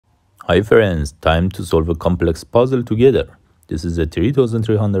Hi friends, time to solve a complex puzzle together. This is a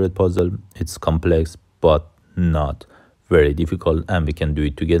 3300 puzzle. It's complex but not very difficult and we can do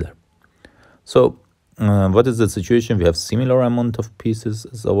it together. So, what is the situation? We have similar amount of pieces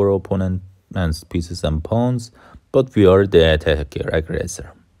as our opponent and pieces and pawns, but we are the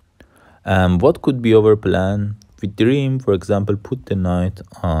aggressor. And what could be our plan? We dream, for example, put the knight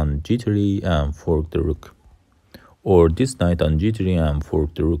on g3 and fork the rook. Or this knight on g3 and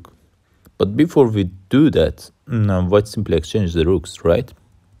fork the rook. But before we do that, white simply exchange the rooks, right?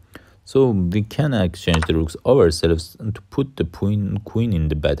 So we can exchange the rooks ourselves and to put the queen in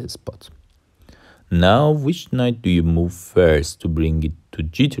the bad spot. Now, which knight do you move first to bring it to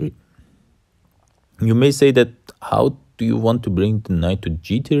g3? You may say that how do you want to bring the knight to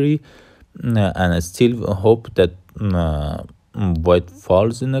g3 and I still hope that white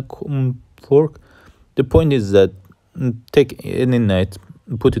falls in a fork? The point is that take any knight,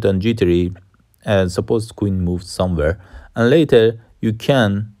 put it on g3, and suppose queen moves somewhere, and later you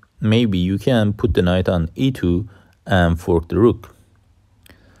can put the knight on e2 and fork the rook.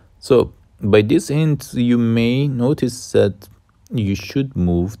 So by this hint, you may notice that you should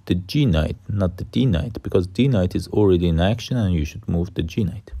move the g knight, not the d knight, because d knight is already in action and you should move the g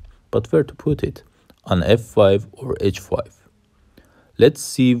knight. But where to put it? On f5 or h5? Let's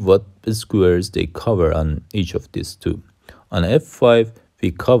see what squares they cover on each of these two. On f5, we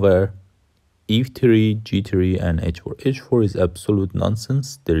cover e3, g3, and h4. h4 is absolute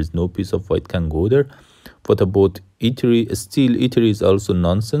nonsense. There is no piece of white can go there. What about e3? Still, e3 is also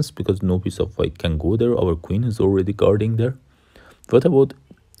nonsense because no piece of white can go there. Our queen is already guarding there. What about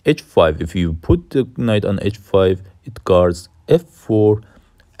h5? If you put the knight on h5, it guards f4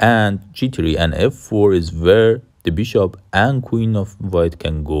 and g3, and f4 is where the bishop and queen of white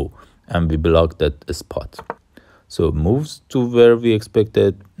can go, and we block that spot. So moves to where we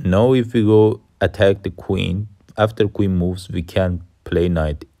expected. Now if we go attack the queen, after queen moves, we can play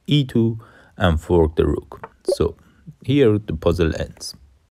knight e2 and fork the rook. So here the puzzle ends.